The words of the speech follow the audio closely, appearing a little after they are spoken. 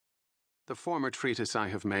The former treatise I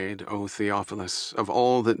have made, O Theophilus, of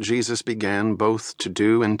all that Jesus began both to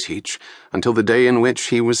do and teach, until the day in which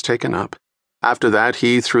he was taken up. After that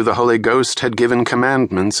he through the Holy Ghost had given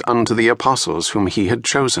commandments unto the apostles whom he had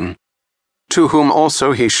chosen, to whom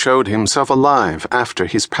also he showed himself alive after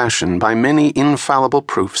his passion by many infallible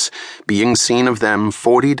proofs, being seen of them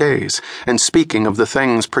 40 days, and speaking of the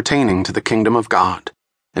things pertaining to the kingdom of God.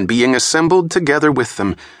 And being assembled together with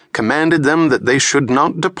them, commanded them that they should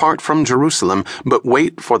not depart from Jerusalem, but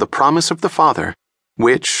wait for the promise of the Father,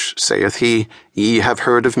 which, saith he, ye have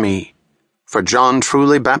heard of me. For John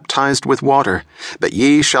truly baptized with water, but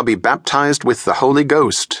ye shall be baptized with the Holy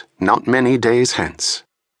Ghost not many days hence.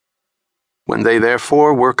 When they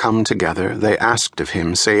therefore were come together, they asked of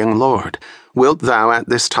him, saying, Lord, wilt thou at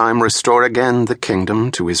this time restore again the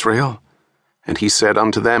kingdom to Israel? And he said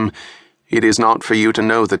unto them, It is not for you to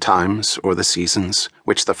know the times or the seasons,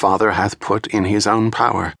 which the Father hath put in his own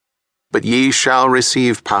power. But ye shall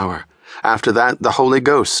receive power. After that the Holy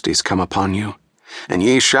Ghost is come upon you. And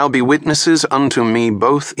ye shall be witnesses unto me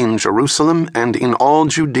both in Jerusalem and in all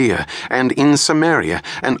Judea and in Samaria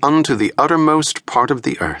and unto the uttermost part of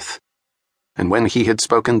the earth. And when he had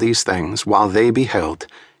spoken these things, while they beheld,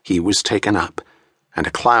 he was taken up, and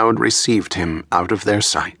a cloud received him out of their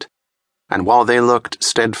sight. And while they looked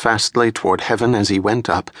steadfastly toward heaven as he went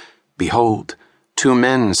up, behold, 2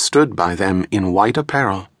 men stood by them in white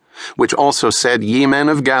apparel, which also said, Ye men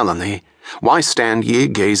of Galilee, why stand ye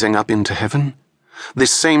gazing up into heaven?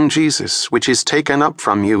 This same Jesus, which is taken up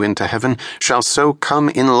from you into heaven, shall so come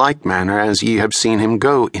in like manner as ye have seen him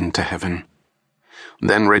go into heaven.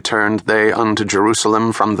 Then returned they unto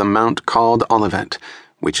Jerusalem from the mount called Olivet,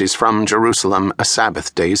 which is from Jerusalem a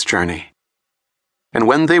Sabbath day's journey. And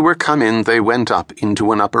when they were come in, they went up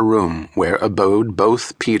into an upper room, where abode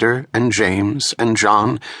both Peter and James and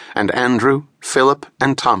John and Andrew, Philip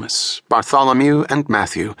and Thomas, Bartholomew and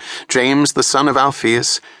Matthew, James the son of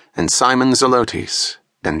Alphaeus, and Simon Zelotes,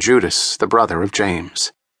 and Judas the brother of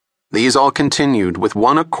James. These all continued with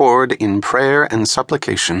one accord in prayer and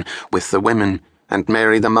supplication with the women, and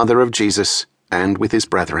Mary the mother of Jesus, and with his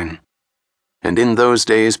brethren. And in those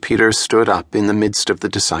days Peter stood up in the midst of the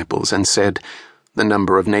disciples, and said, The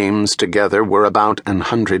number of names together were about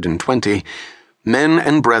 120. Men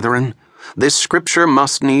and brethren, this scripture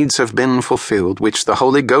must needs have been fulfilled, which the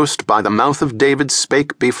Holy Ghost by the mouth of David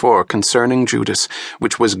spake before concerning Judas,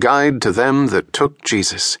 which was guide to them that took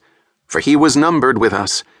Jesus. For he was numbered with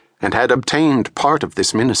us, and had obtained part of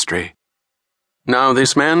this ministry. Now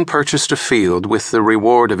this man purchased a field with the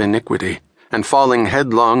reward of iniquity, and falling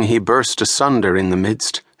headlong he burst asunder in the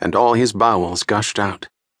midst, and all his bowels gushed out.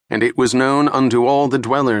 And it was known unto all the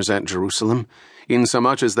dwellers at Jerusalem,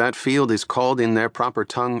 insomuch as that field is called in their proper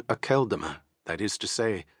tongue Akeldama, that is to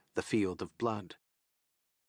say, the field of blood.